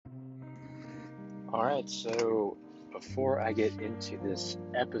All right, so before I get into this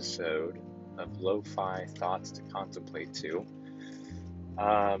episode of Lo-Fi Thoughts to Contemplate to,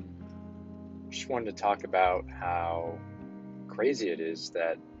 just wanted to talk about how crazy it is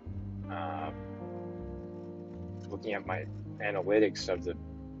that looking at my analytics of the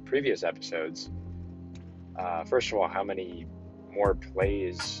previous episodes, first of all, how many more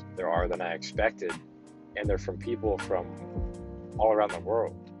plays there are than I expected, and they're from people from all around the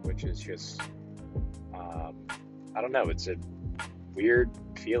world, which is just I don't know, it's a weird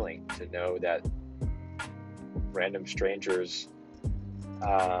feeling to know that random strangers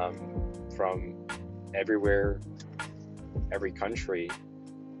from everywhere, every country,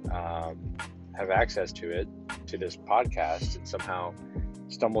 have access to this podcast, and somehow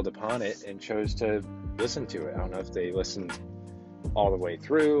stumbled upon it and chose to listen to it. I don't know if they listened all the way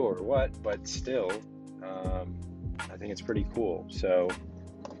through or what, but still, I think it's pretty cool. So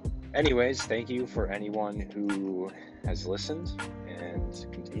anyways, thank you for anyone who has listened and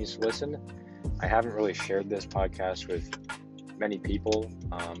continues to listen. I haven't really shared this podcast with many people,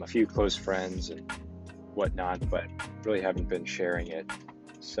 a few close friends and whatnot, but really haven't been sharing it.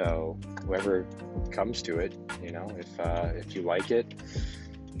 So whoever comes to it, if you like it,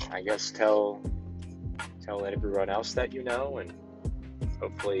 I guess tell everyone else that you know, and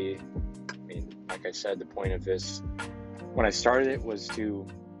hopefully, like I said, the point of this, when I started it, was to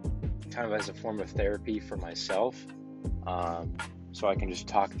kind of as a form of therapy for myself, so I can just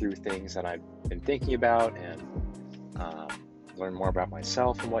talk through things that I've been thinking about and learn more about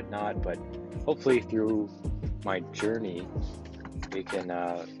myself and whatnot. But hopefully through my journey, it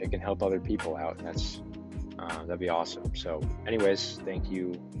can help other people out, and that'd be awesome. So anyways, thank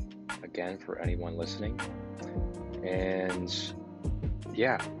you again for anyone listening. And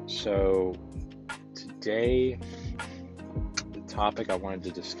yeah, so today the topic I wanted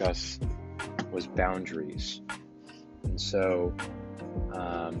to discuss was boundaries. And so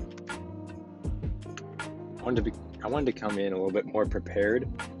I wanted to come in a little bit more prepared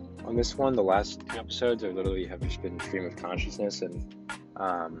on this one. The last two episodes I literally have just been stream of consciousness, and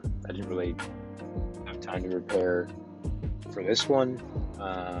I didn't really have time to prepare for this one.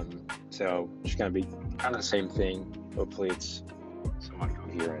 So just gonna be kind of the same thing. Hopefully it's somewhat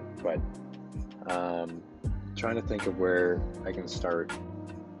coherent, but trying to think of where I can start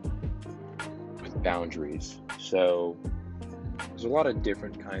with boundaries. So there's a lot of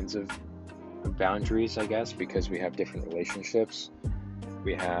different kinds of boundaries, I guess, because we have different relationships.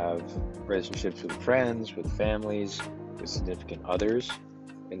 We have relationships with friends, with families, with significant others.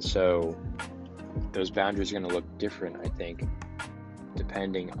 And so those boundaries are going to look different, I think,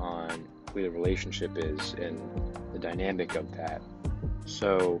 depending on who the relationship is and the dynamic of that.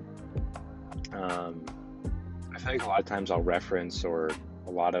 So I feel like a lot of times I'll reference, or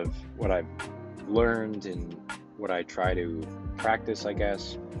a lot of what I've learned and what I try to practice, I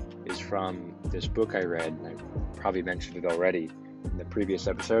guess, is from this book I read, and I probably mentioned it already in the previous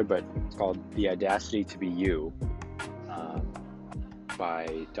episode, but it's called The Audacity to Be You,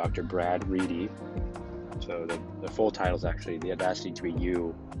 by Dr. Brad Reedy. So the full title is actually The Audacity to Be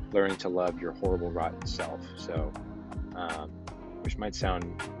You, Learning to Love Your Horrible, Rotten Self. So, which might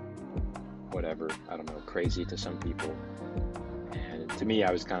sound whatever, I don't know, crazy to some people. And to me,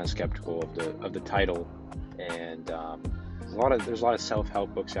 I was kind of skeptical of the title. And there's a lot of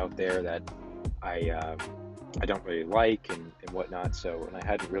self-help books out there that I don't really like and whatnot. So, and I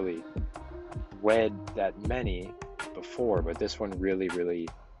hadn't really read that many before, but this one really, really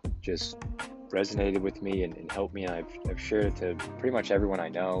just resonated with me and helped me. And I've shared it to pretty much everyone I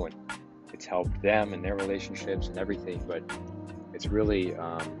know, and it's helped them and their relationships and everything. But it's really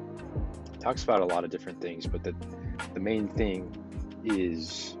talks about a lot of different things, but the main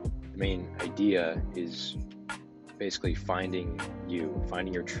idea is basically finding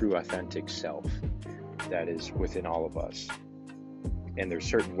your true authentic self that is within all of us. And there's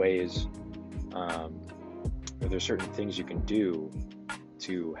certain ways, or there's certain things you can do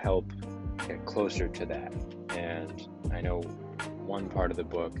to help get closer to that. And I know one part of the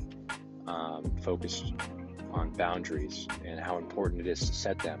book focused on boundaries and how important it is to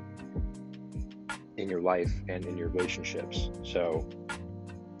set them in your life and in your relationships. So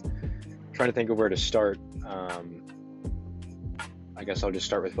trying to think of where to start. I guess I'll just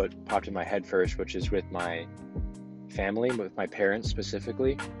start with what popped in my head first, which is with my family, with my parents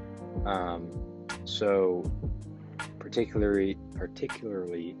specifically. So particularly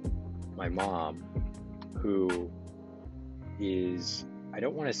my mom, who is, I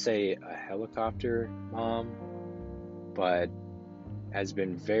don't want to say a helicopter mom, but has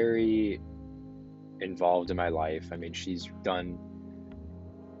been very involved in my life. I mean, she's done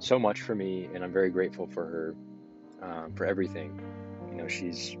so much for me, and I'm very grateful for her, for everything.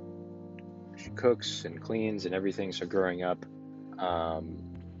 She cooks and cleans and everything. So growing up, um,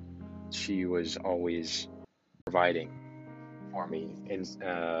 she was always providing for me,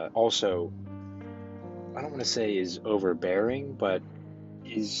 and also, I don't want to say is overbearing, but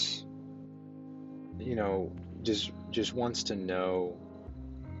is, you know, just wants to know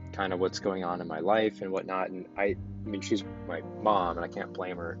kind of what's going on in my life and whatnot. And I mean, she's my mom, and I can't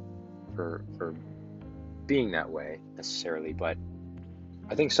blame her for being that way necessarily, but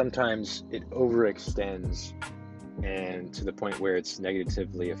I think sometimes it overextends, and to the point where it's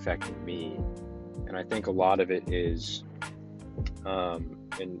negatively affecting me. And I think a lot of it is,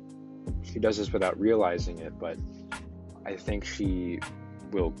 and she does this without realizing it, but I think she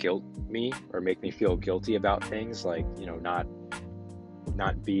will guilt me or make me feel guilty about things, like, not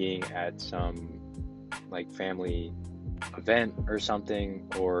being at some like family event or something,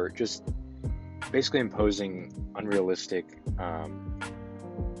 or just basically imposing unrealistic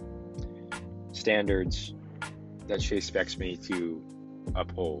standards that she expects me to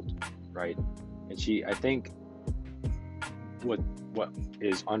uphold, right? And I think what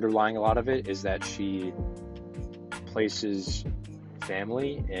is underlying a lot of it is that she places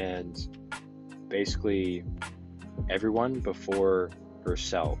family and basically everyone before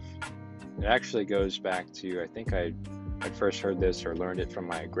herself. It actually goes back to, I think I first heard this or learned it from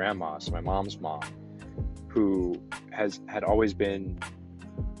my grandma, so my mom's mom, who had always been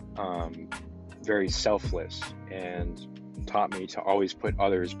very selfless and taught me to always put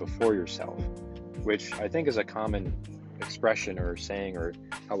others before yourself, which I think is a common expression or saying, or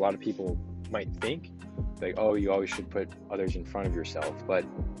a lot of people might think, like, oh, you always should put others in front of yourself. And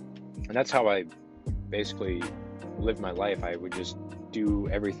that's how I basically lived my life. I would just do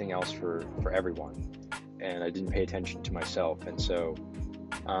everything else for everyone, and I didn't pay attention to myself. And so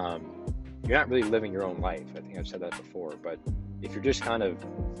you're not really living your own life. I think I've said that before, but if you're just kind of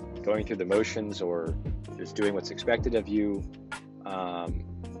going through the motions or just doing what's expected of you,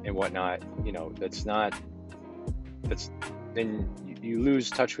 and whatnot, then you lose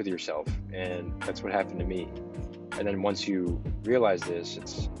touch with yourself. And that's what happened to me. And then once you realize this,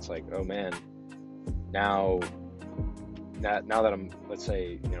 it's like, oh man, now that I'm, let's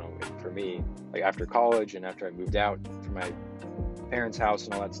say, for me, like after college and after I moved out from my parents' house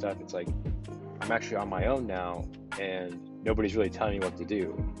and all that stuff, it's like I'm actually on my own now, and nobody's really telling me what to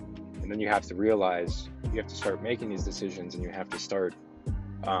do. And then you have to realize you have to start making these decisions, and you have to start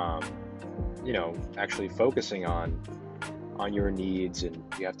actually focusing on your needs, and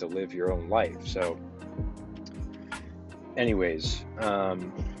you have to live your own life. So anyways,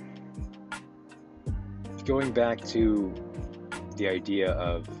 going back to the idea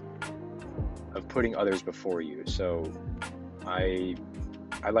of putting others before you. So I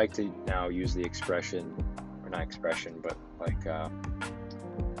like to now use the expression, or not expression, but like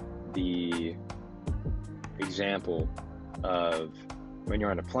the example of when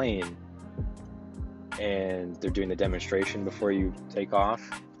you're on a plane and they're doing the demonstration before you take off,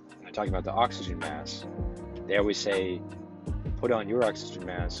 and they're talking about the oxygen mask. They always say, put on your oxygen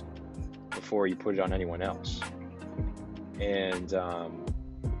mask before you put it on anyone else. And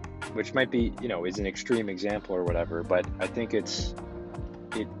which might be, is an extreme example or whatever, but I think it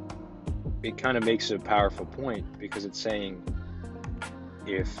kind of makes a powerful point, because it's saying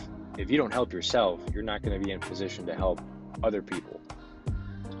if you don't help yourself, you're not going to be in a position to help other people.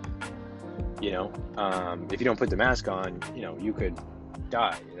 If you don't put the mask on, you could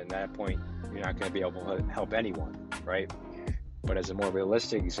die, and at that point you're not going to be able to help anyone, right? But as a more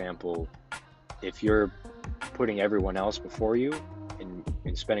realistic example, if you're putting everyone else before you and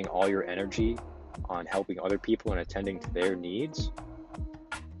spending all your energy on helping other people and attending to their needs,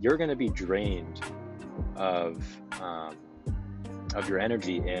 you're going to be drained of your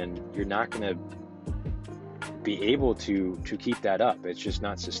energy, and you're not going to be able to keep that up. It's just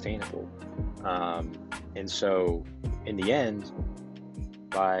not sustainable. And so in the end,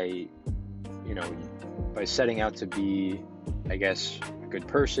 by setting out to be, I guess, a good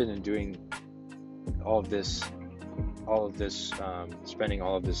person and doing all of this, spending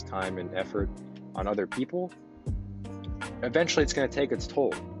all of this time and effort on other people, eventually it's going to take its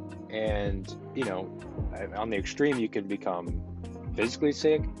toll. And, on the extreme, you can become physically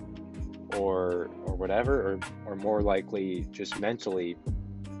sick or whatever, or more likely just mentally,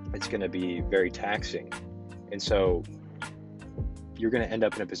 it's going to be very taxing. And so you're going to end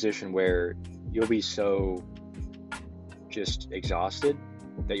up in a position where you'll be so just exhausted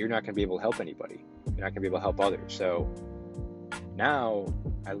that you're not going to be able to help anybody. You're not going to be able to help others. So now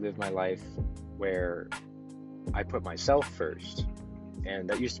I live my life where I put myself first, And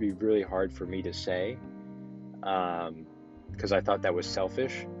that used to be really hard for me to say, because I thought that was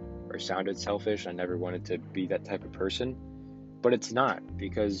selfish or sounded selfish. I never wanted to be that type of person, but it's not,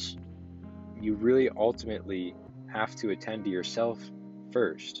 because you really ultimately have to attend to yourself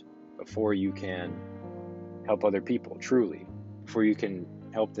first before you can help other people, truly, before you can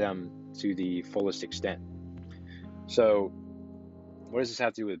help them to the fullest extent. So what does this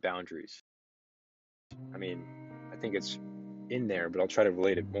have to do with boundaries? I mean, I think it's in there, but I'll try to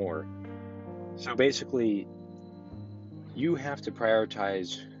relate it more. So basically, you have to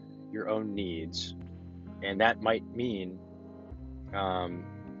prioritize your own needs, and that might mean, on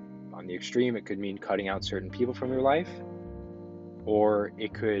the extreme, it could mean cutting out certain people from your life, or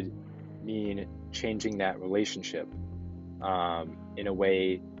it could mean changing that relationship in a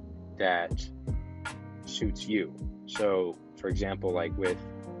way that suits you. So, for example, like with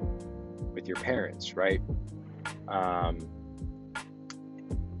your parents, right?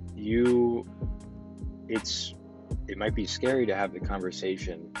 It might be scary to have the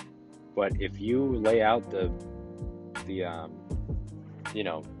conversation, but if you lay out the I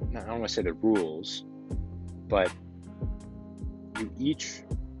don't want to say the rules, but you each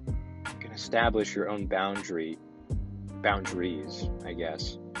can establish your own boundaries, I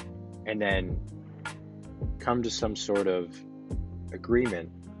guess, and then come to some sort of agreement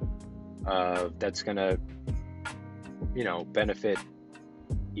that's gonna, benefit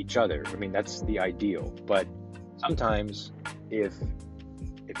each other. I mean, that's the ideal. But sometimes, if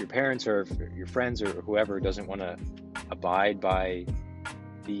your parents or if your friends or whoever doesn't want to abide by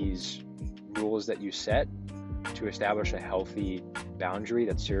these rules that you set to establish a healthy boundary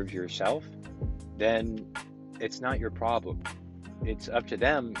that serves yourself, then it's not your problem. It's up to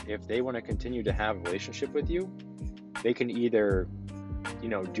them. If they want to continue to have a relationship with you, they can either,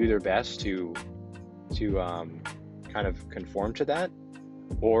 do their best to kind of conform to that,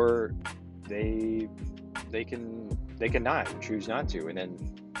 or they can not choose not to. And then,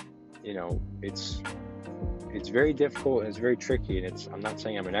 it's very difficult and it's very tricky, and I'm not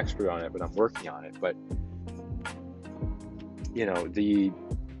saying I'm an expert on it, but I'm working on it. But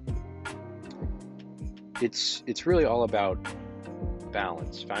it's really all about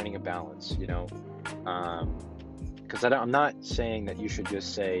balance, finding a balance, because I'm not saying that you should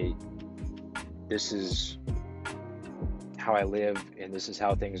just say, this is how I live, and this is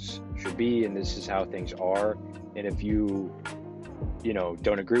how things should be, and this is how things are, and if you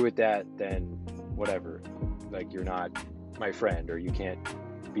don't agree with that, then whatever, like, you're not my friend, or you can't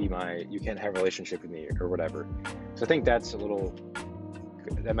have a relationship with me, or whatever. So I think that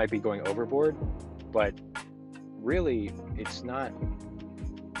might be going overboard, but really it's not.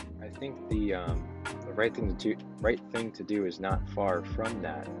 I think the right thing to do is not far from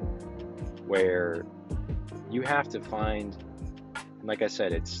that, where you have to find, and like I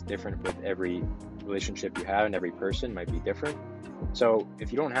said, it's different with every relationship you have, and every person might be different. So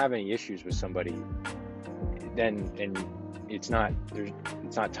if you don't have any issues with somebody, then, and it's not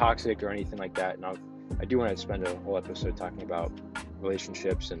toxic or anything like that. And I do want to spend a whole episode talking about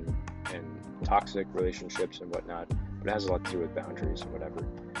relationships and toxic relationships and whatnot, but it has a lot to do with boundaries and whatever.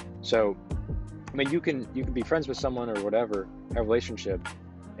 So, I mean, you can be friends with someone or whatever, have a relationship,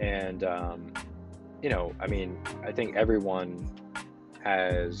 and I mean, I think everyone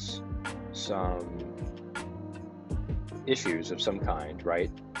has some issues of some kind,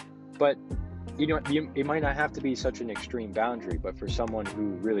 right? But it might not have to be such an extreme boundary, but for someone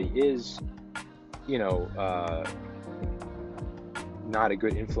who really is, not a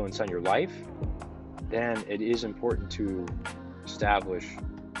good influence on your life, then it is important to establish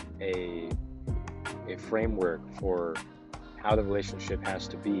a framework for how the relationship has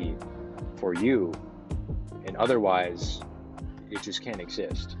to be for you, and otherwise it just can't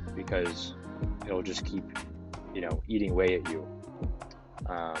exist, because it'll just keep eating away at you.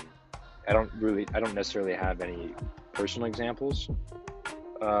 I don't necessarily have any personal examples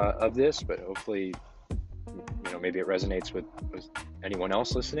of this, but hopefully maybe it resonates with anyone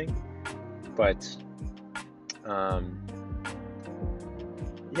else listening. But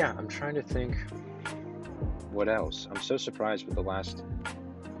yeah, I'm trying to think what else. I'm so surprised with the last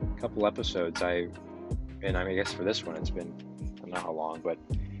couple episodes. I guess for this one it's been, I don't know how long, but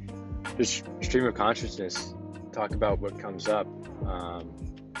just stream of consciousness, talk about what comes up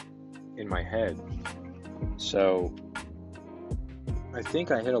in my head. So I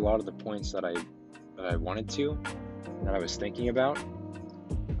think I hit a lot of the points that I wanted to, that I was thinking about.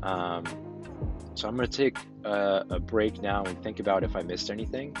 So I'm going to take a break now and think about if I missed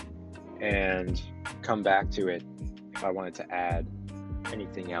anything, and come back to it if I wanted to add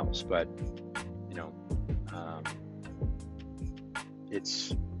anything else. But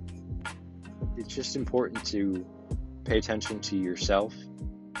it's just important to pay attention to yourself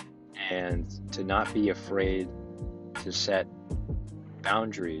and to not be afraid to set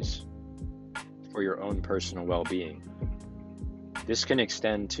boundaries for your own personal well-being. This can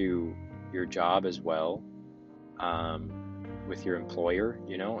extend to your job as well, with your employer.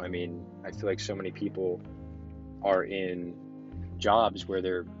 I mean, I feel like so many people are in jobs where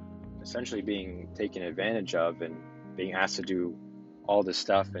they're essentially being taken advantage of and being asked to do all this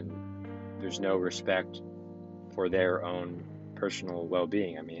stuff, and there's no respect for their own personal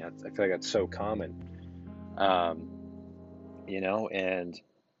well-being. I mean, I feel like that's so common, and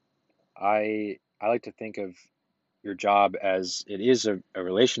I like to think of your job as it is a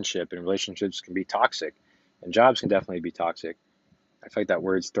relationship, and relationships can be toxic, and jobs can definitely be toxic. I feel like that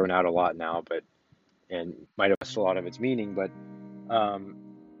word's thrown out a lot now, and might have lost a lot of its meaning, but I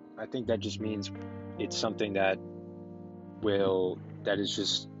think that just means it's something that is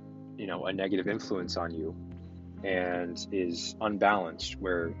just, a negative influence on you and is unbalanced,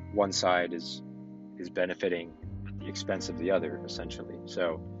 where one side is benefiting at the expense of the other, essentially.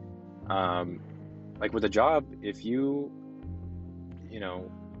 So, like with a job, if you,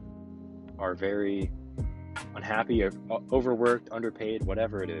 are very unhappy or overworked, underpaid,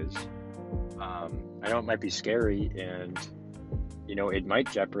 whatever it is, I know it might be scary, and it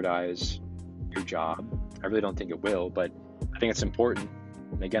might jeopardize your job. I really don't think it will, but I think it's important.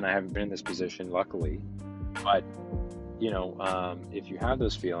 And again, I haven't been in this position, luckily, but if you have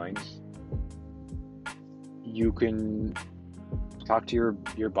those feelings, you can talk to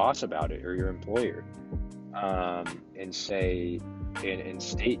your boss about it, or your employer, and say and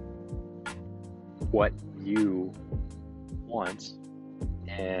state what you want,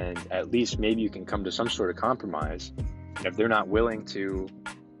 and at least maybe you can come to some sort of compromise. And if they're not willing to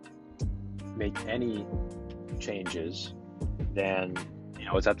make any changes, then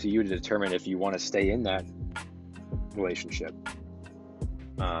it's up to you to determine if you want to stay in that relationship,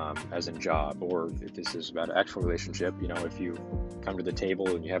 as in job, or if this is about an actual relationship. If you come to the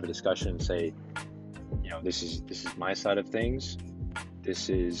table and you have a discussion and say, this is my side of things, this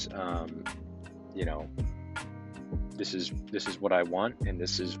is this is what I want, and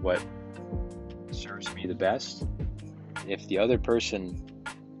this is what serves me the best. If the other person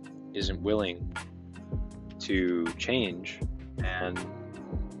isn't willing to change, and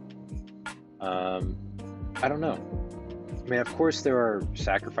I don't know. I mean, of course, there are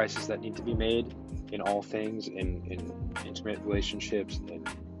sacrifices that need to be made in all things, in intimate relationships, and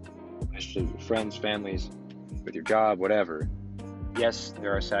relationships with friends, families, with your job, whatever. Yes,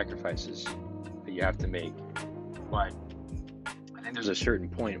 there are sacrifices that you have to make, but I think there's a certain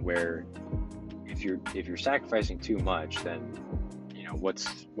point where if you're sacrificing too much, then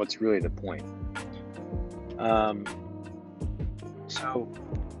what's really the point? So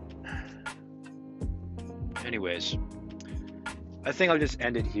anyways, I think I'll just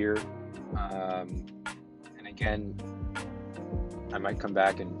end it here. And again, I might come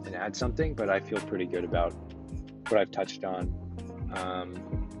back and add something, but I feel pretty good about what I've touched on.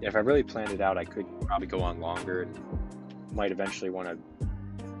 If I really planned it out, I could probably go on longer, and might eventually want to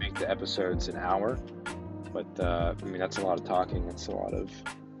make the episodes an hour. But I mean, that's a lot of talking. That's a lot of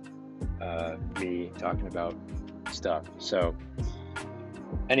me talking about stuff. So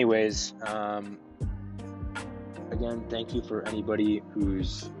anyways, again, thank you for anybody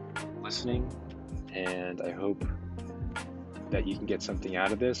who's listening, and I hope that you can get something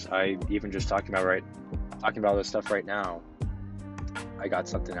out of this. I even just talking about this stuff right now, I got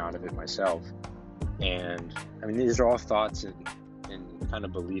something out of it myself. And I mean, these are all thoughts and kind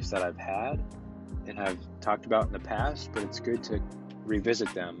of beliefs that I've had and have talked about in the past, but it's good to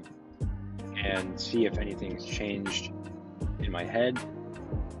revisit them and see if anything's changed in my head.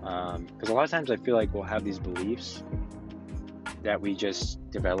 Because a lot of times I feel like we'll have these beliefs that we just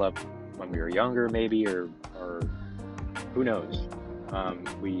develop when we were younger, maybe, or who knows.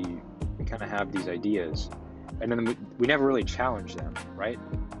 We kind of have these ideas, and then we never really challenge them, right?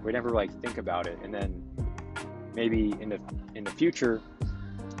 We never think about it, and then maybe in the future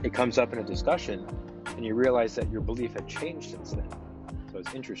it comes up in a discussion, and you realize that your belief had changed since then. So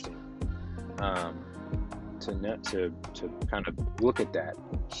it's interesting to kind of look at that.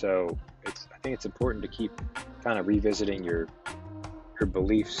 So I think it's important to keep kind of revisiting your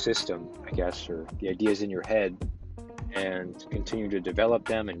belief system, I guess, or the ideas in your head, and continue to develop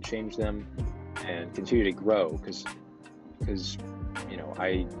them and change them and continue to grow, because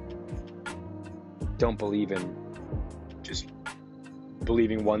I don't believe in just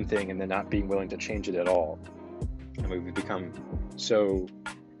believing one thing and then not being willing to change it at all. I mean, we've become so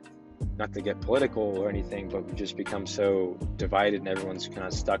not to get political or anything, but we just become so divided and everyone's kind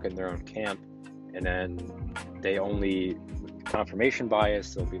of stuck in their own camp. And then they only, with confirmation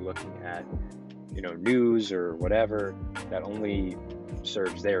bias, they'll be looking at, news or whatever that only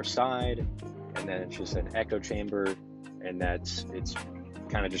serves their side. And then it's just an echo chamber, and it's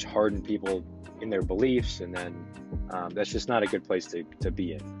kind of just hardened people in their beliefs. And then that's just not a good place to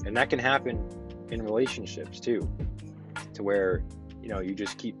be in. And that can happen in relationships too, to where you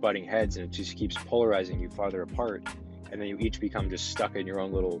just keep butting heads and it just keeps polarizing you farther apart, and then you each become just stuck in your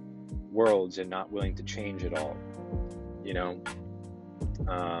own little worlds and not willing to change at all,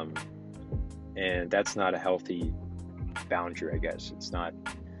 and that's not a healthy boundary, I guess.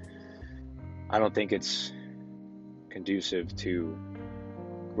 I don't think it's conducive to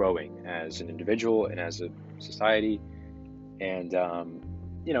growing as an individual and as a society. And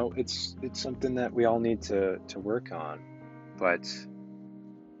it's something that we all need to work on. But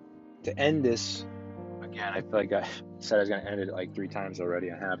to end this, again, I feel like I said I was going to end it like 3 times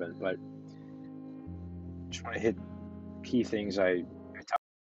already. I haven't, but just want to hit key things I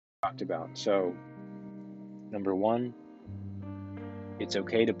talked about. So, number 1, it's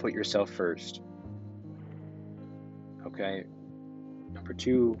okay to put yourself first. Okay. Number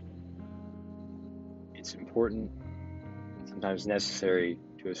 2, it's important, sometimes necessary,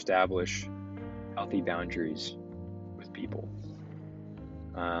 to establish healthy boundaries with people.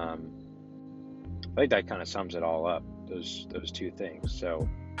 I think that kind of sums it all up, those 2 things. So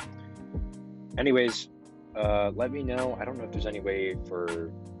anyways, let me know. I don't know if there's any way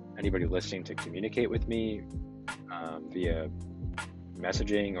for anybody listening to communicate with me via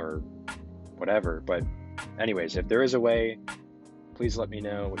messaging or whatever, but anyways, if there is a way, please let me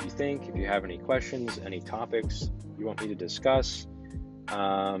know what you think. If you have any questions, any topics you want me to discuss,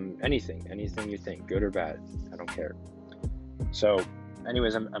 anything you think, good or bad, I don't care. So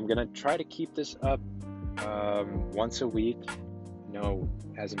anyways, I'm gonna try to keep this up once a week. It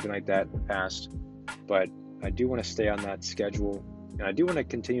hasn't been like that in the past, but I do want to stay on that schedule, and I do want to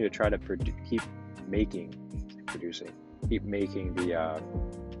continue to try to keep making the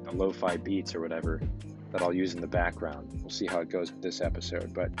lo-fi beats or whatever that I'll use in the background. We'll see how it goes with this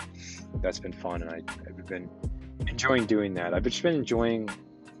episode, but that's been fun, and I've been enjoying doing that. I've just been enjoying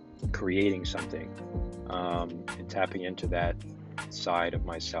creating something and tapping into that side of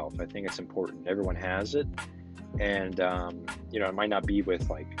myself. I think it's important. Everyone has it, and it might not be with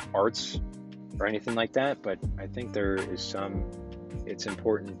like arts or anything like that, but I think there is it's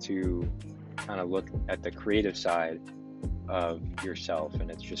important to kind of look at the creative side of yourself, and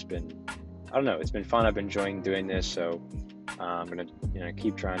it's just been, I don't know, it's been fun. I've been enjoying doing this, so I'm gonna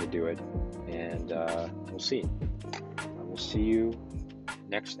keep trying to do it, and we'll see. I will see you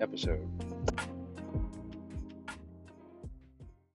next episode.